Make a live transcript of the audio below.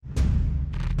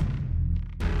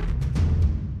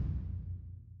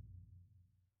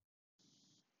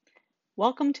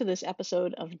Welcome to this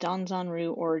episode of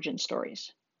Danzanryu Origin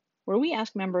Stories, where we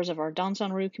ask members of our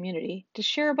Danzanryu community to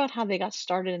share about how they got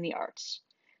started in the arts,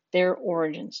 their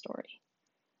origin story.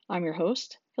 I'm your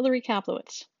host, Hillary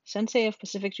Kaplowitz, Sensei of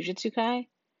Pacific Jiu-Jitsu Kai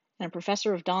and a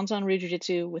professor of Danzanryu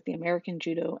Jiu-Jitsu with the American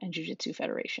Judo and Jiu-Jitsu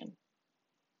Federation.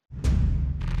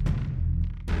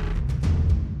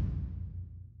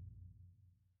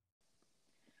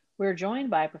 We're joined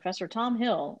by Professor Tom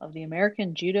Hill of the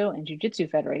American Judo and Jiu-Jitsu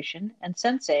Federation and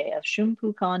Sensei of Shum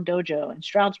Dojo in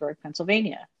Stroudsburg,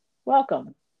 Pennsylvania.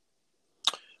 Welcome.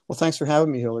 Well, thanks for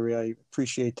having me, Hillary. I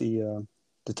appreciate the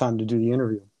time to do the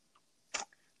interview.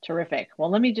 Terrific.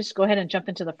 Well, let me just go ahead and jump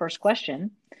into the first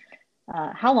question.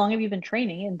 How long have you been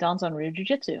training in Danzanryu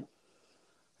Jiu-Jitsu?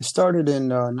 I started in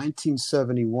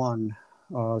 1971,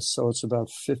 so it's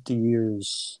about 50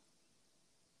 years.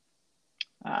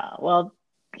 Well,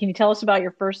 can you tell us about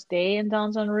your first day in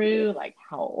Danzanryu, like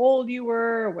how old you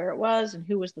were, where it was, and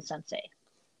who was the sensei?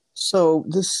 So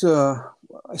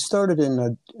I started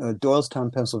in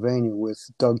Doylestown, Pennsylvania with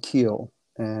Doug Keel,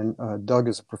 and Doug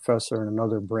is a professor in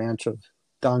another branch of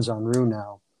Danzanryu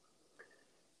now.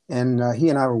 And he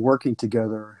and I were working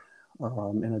together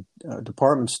in a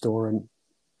department store, and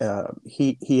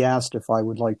he asked if I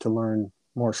would like to learn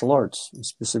martial arts,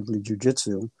 specifically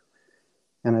jiu-jitsu.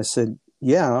 And I said,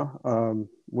 yeah,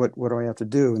 what do I have to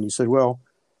do? And he said, well,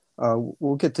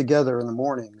 we'll get together in the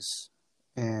mornings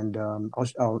and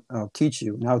I'll teach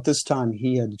you. Now, at this time,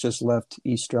 he had just left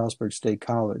East Stroudsburg State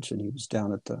College and he was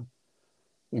down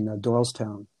in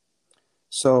Doylestown.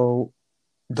 So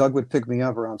Doug would pick me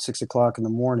up around 6 o'clock in the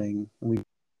morning, and we'd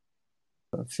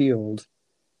go to a field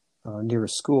near a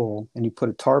school, and he put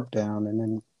a tarp down, and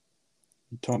then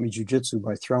he taught me jiu-jitsu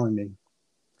by throwing me.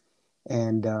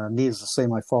 And needless to say,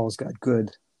 my falls got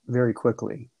good very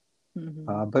quickly.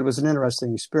 Mm-hmm. But it was an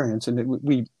interesting experience. And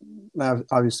we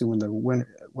obviously, when the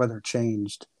weather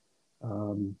changed,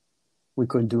 we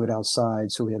couldn't do it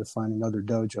outside, so we had to find another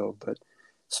dojo. But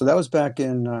so that was back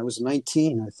in, I was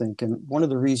 19, I think. And one of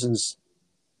the reasons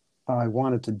I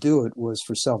wanted to do it was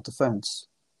for self-defense.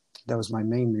 That was my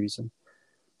main reason.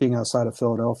 Being outside of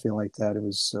Philadelphia like that, it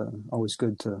was always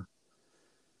good to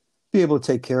be able to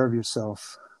take care of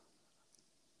yourself.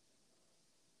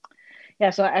 Yeah,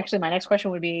 so actually my next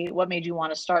question would be, what made you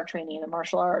want to start training in the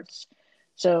martial arts?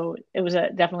 So it was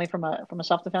definitely from a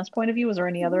self-defense point of view. Was there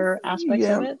any other aspects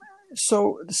of it?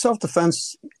 So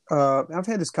self-defense, I've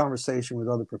had this conversation with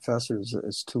other professors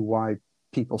as to why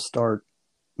people start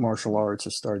martial arts or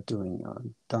start doing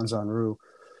Danzanryu.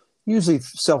 Usually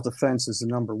self-defense is the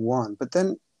number one, but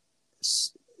then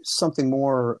something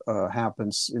more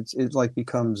happens. It like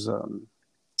becomes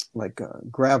like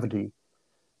gravity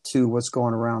to what's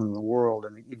going around in the world,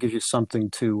 and it gives you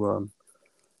something to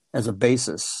as a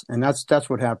basis. And that's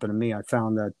what happened to me. I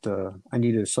found that I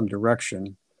needed some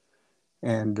direction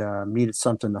and needed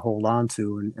something to hold on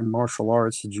to, and martial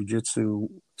arts and jiu-jitsu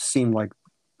seemed like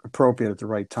appropriate at the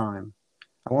right time.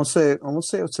 I won't say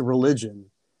it's a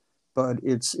religion, but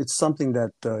it's something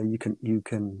that you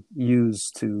can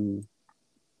use to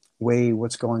weigh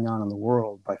what's going on in the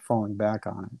world by falling back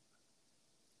on it.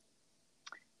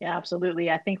 Yeah,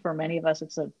 absolutely. I think for many of us,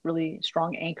 it's a really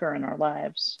strong anchor in our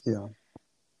lives. Yeah.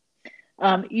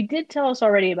 You did tell us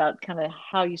already about kind of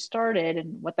how you started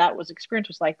and what that experience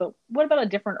was like, but what about a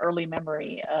different early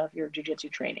memory of your jiu-jitsu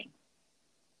training?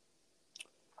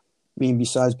 I mean,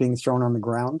 besides being thrown on the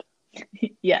ground?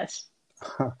 Yes.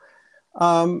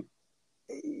 An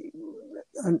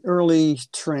early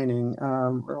training,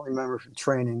 early memory from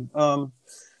training.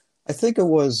 I think it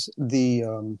was the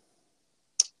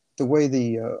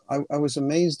way I was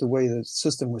amazed the way the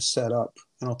system was set up,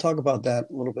 and I'll talk about that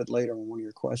a little bit later in one of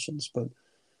your questions. But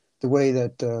the way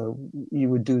that you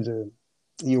would do the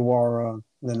Uwara,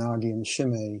 the Nagi, and the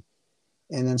Shime,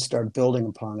 and then start building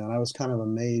upon that. I was kind of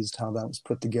amazed how that was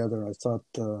put together. I thought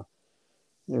it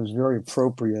was very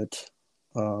appropriate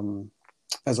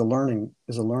as a learning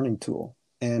tool.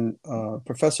 And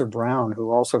Professor Brown, who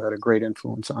also had a great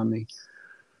influence on me,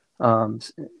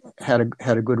 had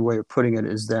a good way of putting it,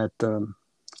 is that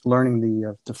learning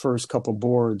the first couple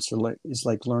boards is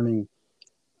like learning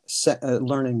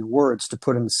words to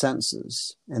put in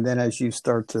sentences, and then as you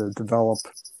start to develop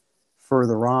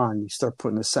further on, you start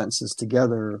putting the sentences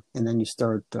together, and then you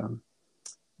start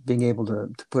being able to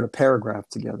put a paragraph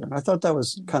together. And I thought that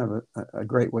was kind of a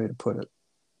great way to put it.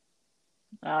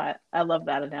 I love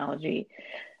that analogy.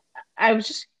 I was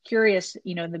just curious,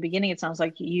 in the beginning, it sounds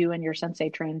like you and your sensei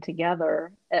trained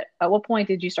together. At what point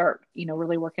did you start,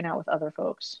 really working out with other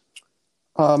folks?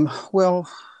 Well,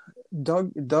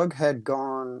 Doug had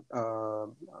gone,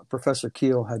 Professor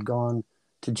Keel had gone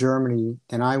to Germany,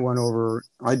 and I went over.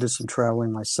 I did some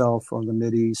traveling myself on the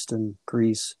Mideast and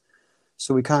Greece.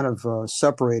 So we kind of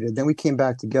separated. Then we came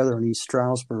back together in East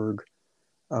Stroudsburg.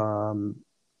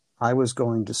 I was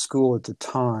going to school at the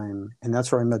time, and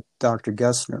that's where I met Dr.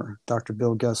 Gessner, Dr.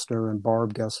 Bill Gessner and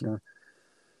Barb Gessner.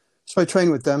 So I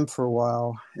trained with them for a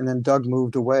while, and then Doug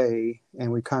moved away,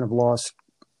 and we kind of lost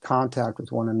contact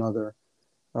with one another.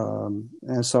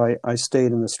 And so I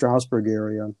stayed in the Stroudsburg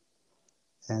area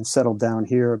and settled down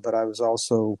here, but I was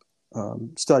also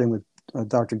studying with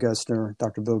Dr. Gessner,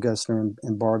 Dr. Bill Gessner,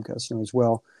 and Barb Gessner as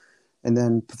well. And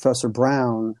then Professor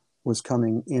Brown was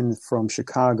coming in from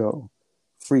Chicago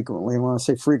frequently. And when I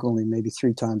say frequently, maybe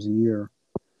 3 times a year.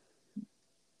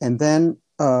 And then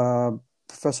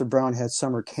Professor Brown had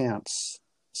summer camps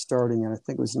starting in, I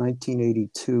think it was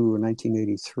 1982 or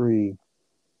 1983.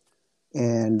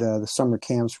 And the summer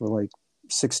camps were like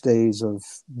 6 days of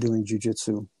doing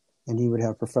jujitsu. And he would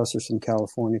have professors from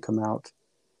California come out.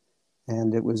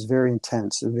 And it was very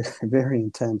intense, a very, very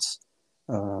intense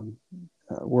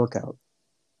workout.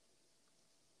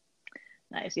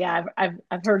 Nice. Yeah, I've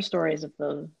heard stories of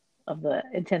the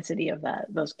intensity of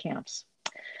those camps.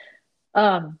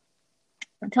 Um,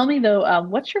 Tell me though,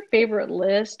 what's your favorite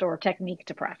list or technique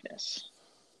to practice?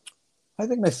 I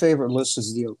think my favorite list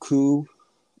is the Oku.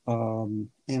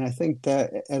 And I think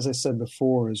that, as I said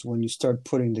before, is when you start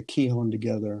putting the Kihon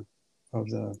together of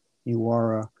the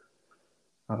Uwara,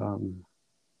 Nagi,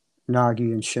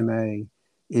 and Shime,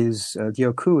 is the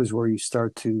Oku is where you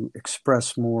start to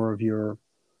express more of your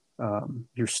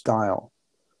style,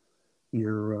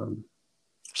 your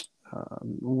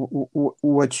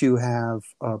what you have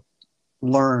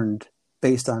learned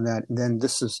based on that. And then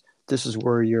this is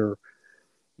where your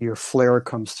flair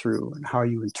comes through and how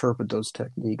you interpret those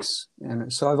techniques.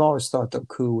 And so I've always thought the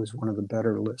Ku was one of the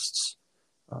better lists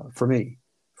for me.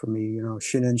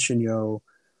 Shinin Shinyo,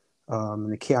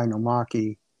 and the Kiai no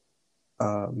Maki,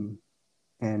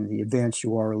 and the Advanced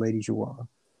Uwara, Ladies Uwara.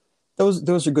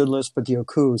 Those are good lists, but the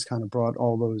Oku has kind of brought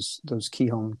all those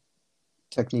Kihon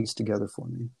techniques together for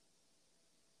me.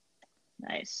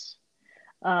 Nice.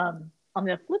 On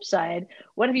the flip side,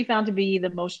 what have you found to be the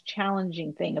most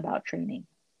challenging thing about training?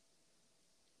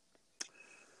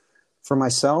 For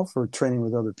myself, or training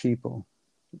with other people?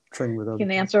 Training with other You can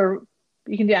people. answer.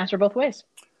 You can answer both ways.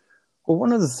 Well,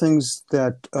 one of the things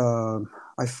that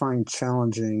I find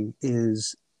challenging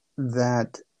is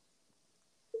that,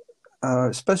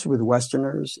 especially with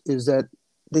Westerners, is that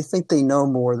they think they know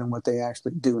more than what they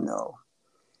actually do know.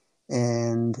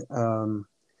 And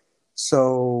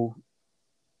so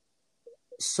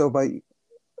by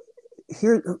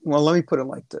here, well, let me put it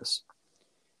like this.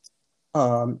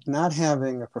 Not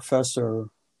having a professor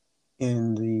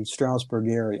in the Stroudsburg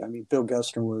area, I mean, Bill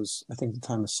Gessner was, I think, at the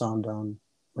time, a Sandan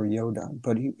or Yodan,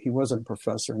 but he wasn't a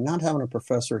professor. Not having a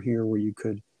professor here where you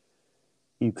could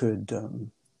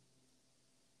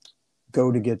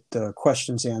go to get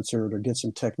questions answered or get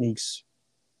some techniques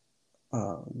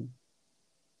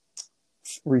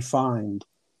refined,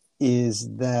 is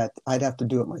that I'd have to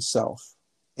do it myself.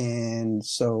 And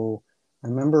so I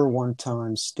remember one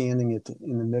time standing in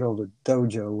the middle of the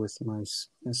dojo with my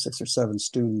 6 or 7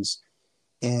 students,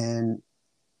 and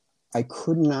I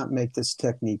could not make this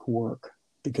technique work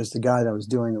because the guy that I was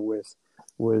doing it with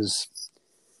was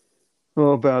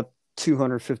about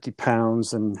 250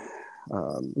 pounds and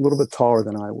a little bit taller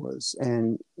than I was.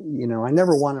 And, I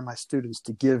never wanted my students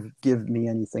to give me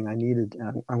anything I needed.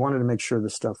 I wanted to make sure the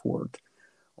stuff worked.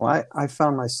 Well, I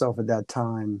found myself at that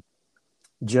time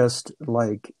just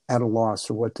like at a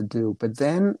loss of what to do. But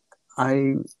then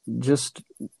I did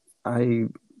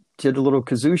a little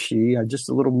kazushi, just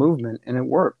a little movement, and it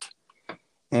worked.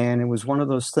 And it was one of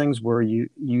those things where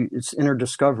it's inner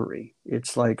discovery.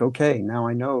 It's like, okay, now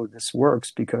I know this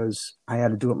works because I had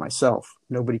to do it myself.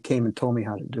 Nobody came and told me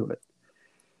how to do it.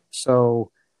 So,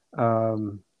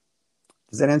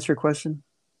 does that answer your question?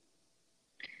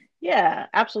 Yeah,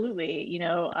 absolutely.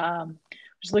 I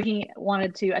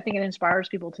think it inspires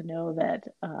people to know that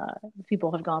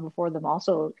people have gone before them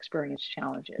also experienced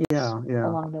challenges Yeah.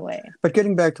 along the way. But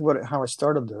getting back to how I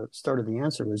started the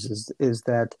answer is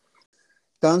that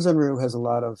Danzanryu has a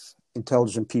lot of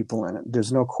intelligent people in it.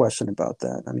 There's no question about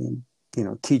that. I mean,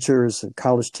 teachers,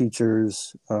 college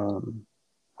teachers,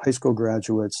 high school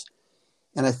graduates,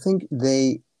 and I think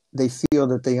they feel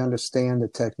that they understand the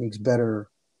techniques better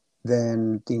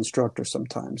than the instructor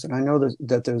sometimes. And I know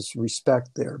that there's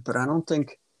respect there, but I don't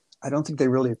think they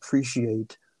really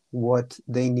appreciate what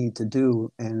they need to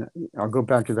do. And I'll go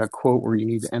back to that quote where you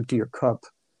need to empty your cup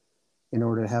in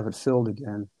order to have it filled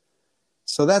again.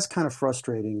 So that's kind of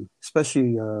frustrating,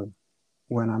 especially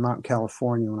when I'm out in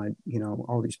California, when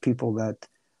all these people that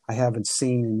I haven't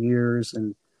seen in years,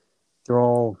 and they're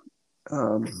all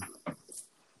um,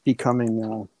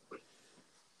 becoming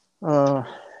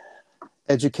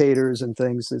educators and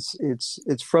things.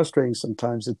 It's frustrating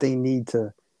sometimes that they need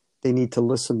to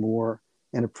listen more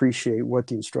and appreciate what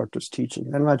the instructor's teaching.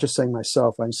 And I'm not just saying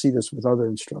myself; I see this with other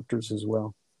instructors as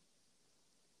well.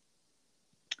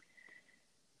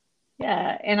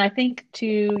 Yeah, and I think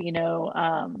too,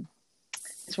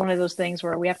 it's one of those things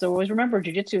where we have to always remember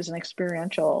jujitsu is an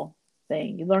experiential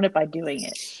thing. You learn it by doing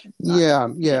it. It's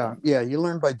not, Yeah. You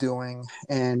learn by doing,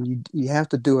 and you have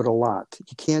to do it a lot.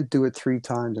 You can't do it 3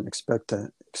 times and expect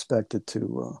it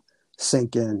to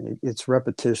sink in. It's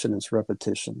repetition. It's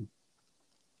repetition.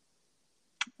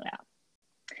 yeah.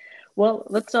 Well,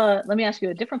 let me ask you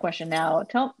a different question now.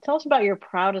 Tell us about your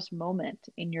proudest moment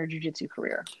in your jujitsu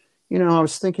career. I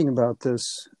was thinking about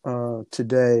this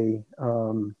today.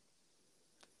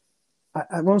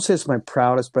 I won't say it's my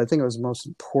proudest, but I think it was the most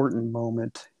important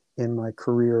moment in my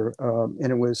career.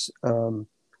 And it was in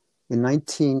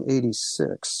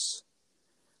 1986.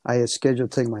 I had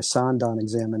scheduled to take my Sandan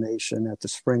examination at the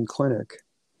spring clinic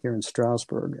here in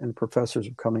Stroudsburg, and professors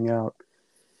were coming out.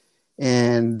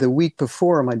 And the week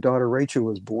before, my daughter Rachel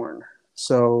was born.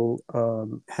 So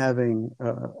having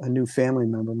a new family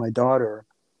member, my daughter,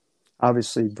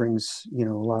 obviously brings a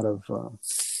lot of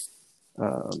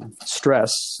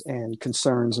stress and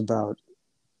concerns about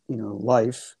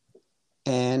life.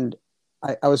 And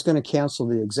I was going to cancel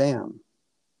the exam,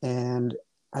 and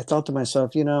I thought to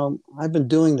myself, I've been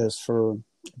doing this for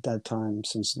at that time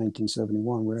since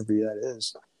 1971, whatever that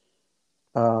is.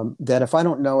 That if I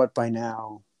don't know it by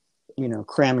now,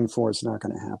 cramming for it's not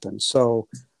going to happen. So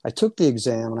I took the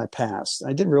exam and I passed.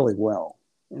 I did really well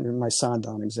in my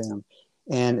Sandan exam.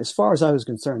 And as far as I was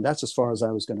concerned, that's as far as I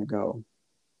was going to go.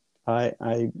 I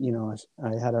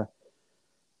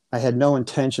had no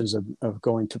intentions of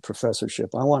going to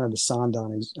professorship. I wanted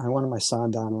my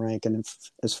Sandan rank, and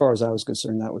as far as I was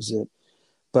concerned, that was it.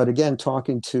 But again,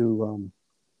 talking to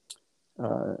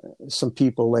some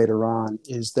people later on,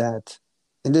 is that,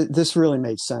 and this really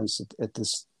made sense at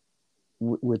this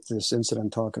with this incident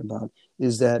I'm talking about,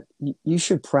 is that you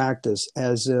should practice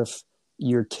as if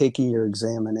you're taking your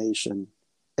examination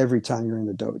every time you're in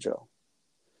the dojo.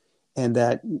 And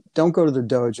that don't go to the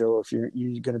dojo if you're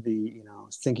going to be,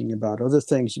 thinking about other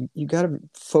things. You got to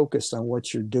focus on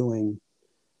what you're doing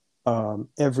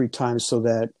every time, so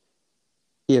that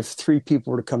if 3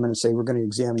 people were to come in and say, we're going to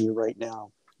examine you right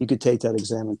now, you could take that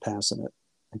exam and pass it.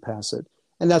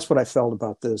 And that's what I felt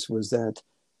about this, was that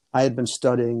I had been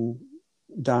studying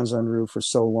Danzanryu for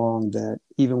so long that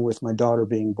even with my daughter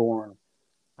being born,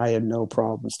 I had no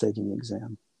problems taking the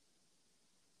exam.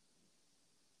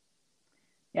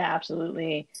 Yeah,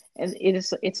 absolutely. And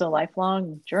it's a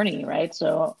lifelong journey, right?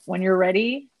 So when you're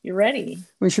ready, you're ready.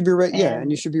 We should be ready. Yeah,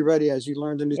 and you should be ready as you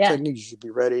learn the new Yeah, techniques. You should be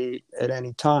ready at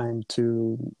any time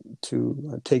to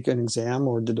take an exam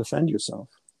or to defend yourself.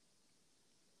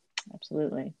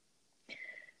 absolutely.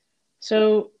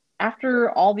 So after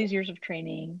all these years of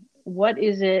training, what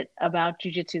is it about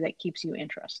jujitsu that keeps you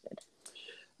interested?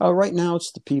 Right now,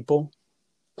 it's the people,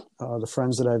 the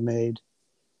friends that I've made,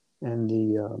 and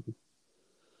the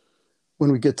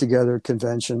when we get together at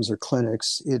conventions or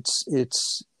clinics,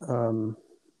 it's and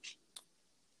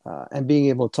being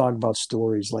able to talk about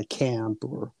stories like camp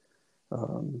or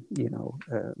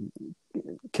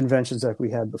conventions that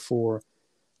we had before.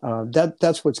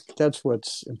 That's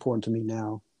what's important to me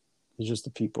now, is just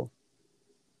the people.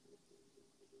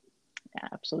 Yeah,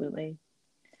 absolutely.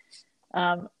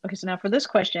 Okay, so now for this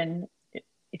question,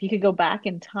 if you could go back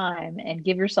in time and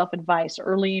give yourself advice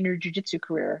early in your jujitsu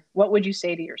career, what would you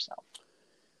say to yourself?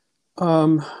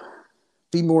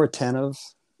 Be more attentive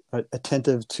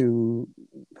to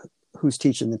who's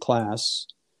teaching the class,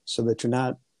 so that you're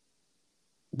not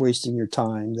wasting your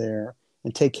time there,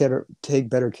 and take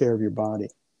better care of your body,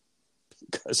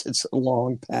 because it's a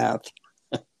long path.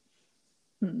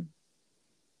 Hmm.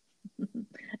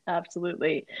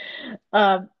 Absolutely.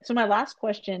 So my last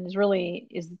question is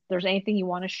there's anything you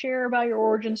want to share about your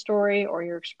origin story or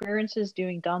your experiences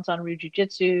doing Danzanryu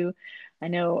Jiu-Jitsu? I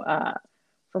know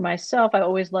for myself, I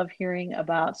always love hearing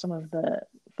about some of the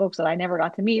folks that I never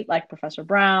got to meet, like Professor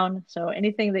Brown. So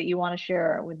anything that you want to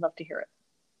share, we'd love to hear it.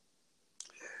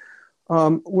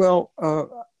 Well,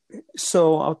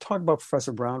 so I'll talk about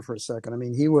Professor Brown for a second. I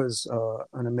mean, he was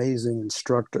an amazing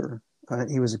instructor.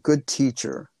 He was a good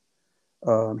teacher.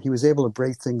 He was able to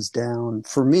break things down.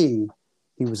 For me,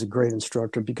 he was a great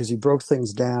instructor because he broke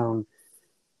things down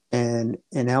and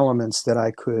in elements that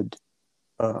I could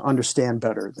understand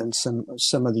better than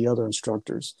some of the other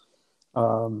instructors.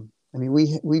 I mean,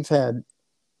 we've had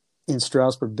in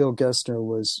Stroudsburg, Bill Gessner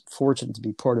was fortunate to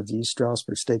be part of the East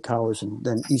Stroudsburg State College and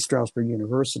then East Stroudsburg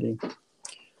University.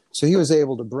 So he was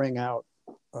able to bring out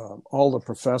all the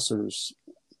professors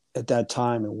at that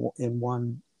time in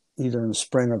one, either in the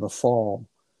spring or the fall.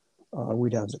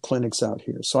 We'd have the clinics out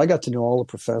here. So I got to know all the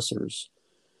professors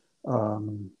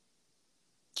um,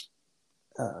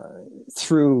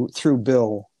 through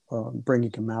Bill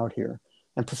bringing him out here.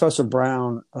 And Professor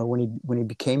Brown, when he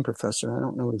became professor, I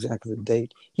don't know exactly the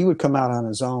date, he would come out on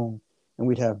his own, and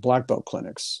we'd have black belt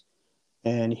clinics.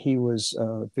 And he was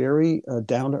very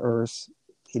down to earth.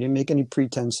 He didn't make any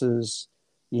pretenses.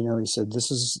 You know, he said,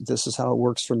 this is how it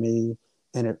works for me,"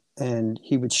 and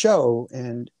he would show.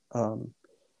 And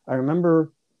I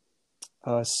remember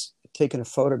taking a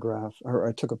photograph, or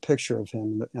I took a picture of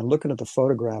him, and looking at the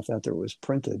photograph after it was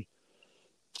printed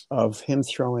of him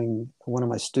throwing one of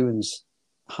my students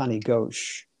Hani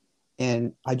Ghosh.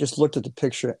 And I just looked at the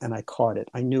picture and I caught it.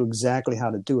 I knew exactly how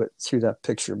to do it through that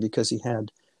picture because he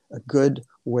had a good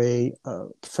way.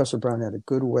 Professor Brown had a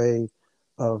good way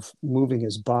of moving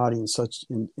his body in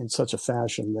such a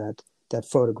fashion that that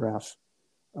photograph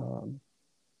um,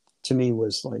 to me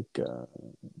was like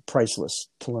priceless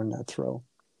to learn that throw.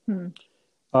 Hmm.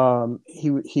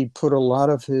 He put a lot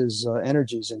of his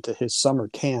energies into his summer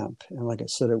camp, and like I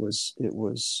said, it was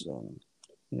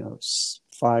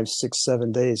 5, 6,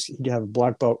 7 days. He'd have a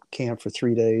black belt camp for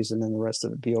 3 days, and then the rest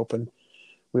of it be open.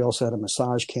 We also had a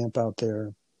massage camp out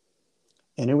there,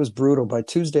 and it was brutal. By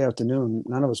Tuesday afternoon,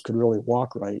 none of us could really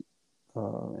walk right,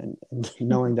 and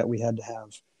knowing that we had to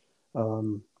have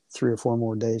 3 or 4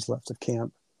 more days left of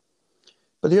camp.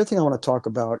 But the other thing I want to talk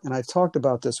about, and I've talked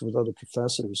about this with other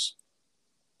professors,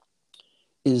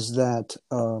 is that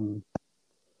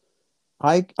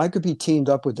I could be teamed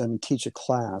up with them and teach a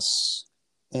class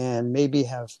and maybe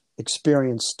have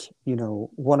experienced,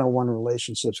 one-on-one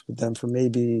relationships with them for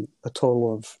maybe a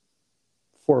total of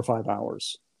 4 or 5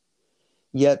 hours.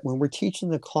 Yet when we're teaching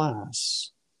the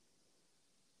class,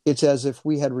 it's as if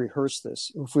we had rehearsed this,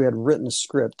 if we had written a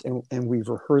script and we've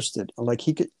rehearsed it. Like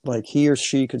he or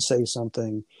she could say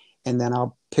something, and then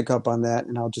I'll pick up on that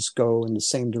and I'll just go in the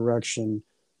same direction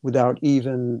without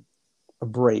even a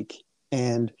break.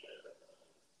 And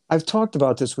I've talked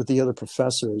about this with the other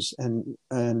professors, and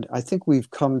I think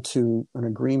we've come to an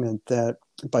agreement that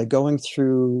by going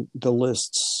through the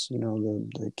lists,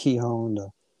 the Kihon, the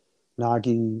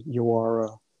Nagi,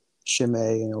 Yawara,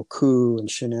 Shime, Ku, and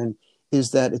Shinen,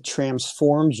 is that it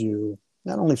transforms you,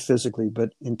 not only physically,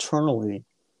 but internally.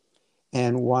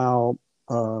 And while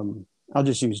I'll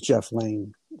just use Jeff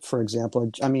Lane, for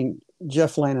example. I mean,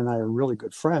 Jeff Lane and I are really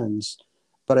good friends,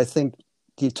 but I think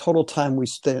the total time we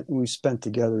spent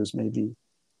together is maybe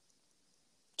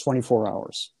 24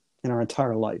 hours in our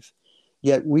entire life.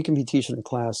 Yet we can be teaching a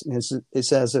class, and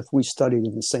it's as if we studied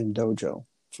in the same dojo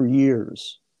for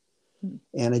years.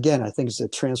 And again, I think it's a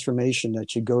transformation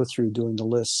that you go through doing the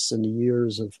lists and the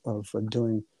years of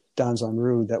doing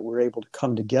Danzanryu, that we're able to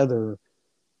come together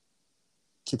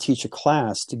to teach a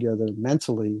class together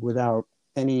mentally without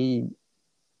any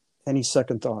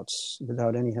second thoughts,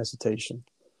 without any hesitation.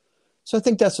 So I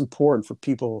think that's important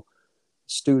for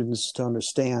students to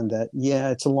understand that,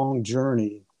 yeah, it's a long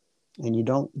journey and you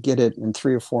don't get it in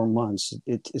 3 or 4 months.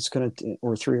 It's going to,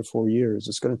 or 3 or 4 years,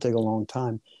 it's going to take a long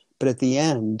time. But at the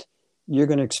end, you're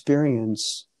going to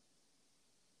experience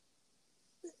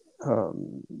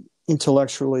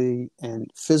intellectually and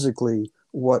physically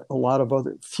what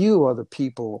few other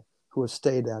people who have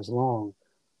stayed as long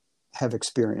have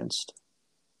experienced.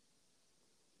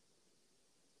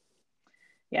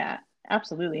 Yeah,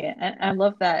 absolutely. And I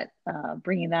love that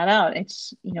bringing that out.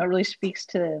 It's, it really speaks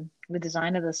to the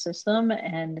design of the system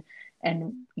and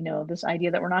this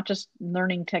idea that we're not just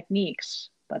learning techniques,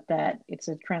 but that it's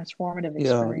a transformative Yeah,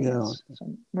 yeah, experience. So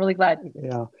I'm really glad.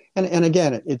 yeah. And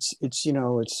again, it's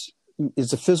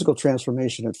a physical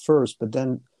transformation at first, but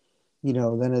then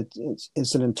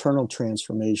it's an internal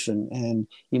transformation, and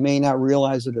you may not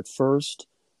realize it at first,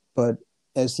 but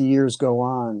as the years go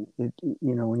on,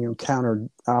 when you encounter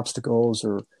obstacles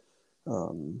or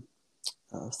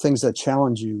things that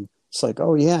challenge you, it's like,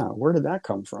 oh yeah, where did that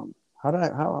come from? How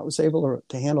I was able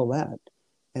to handle that?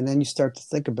 And then you start to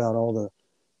think about all the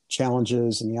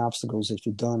challenges and the obstacles that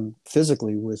you've done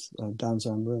physically with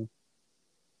Danzanryu.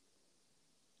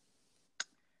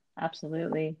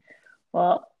 Absolutely.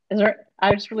 Well,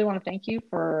 I just really want to thank you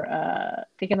for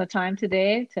taking the time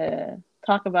today to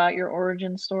talk about your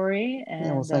origin story. Yeah,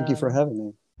 well, And thank you for having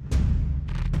me.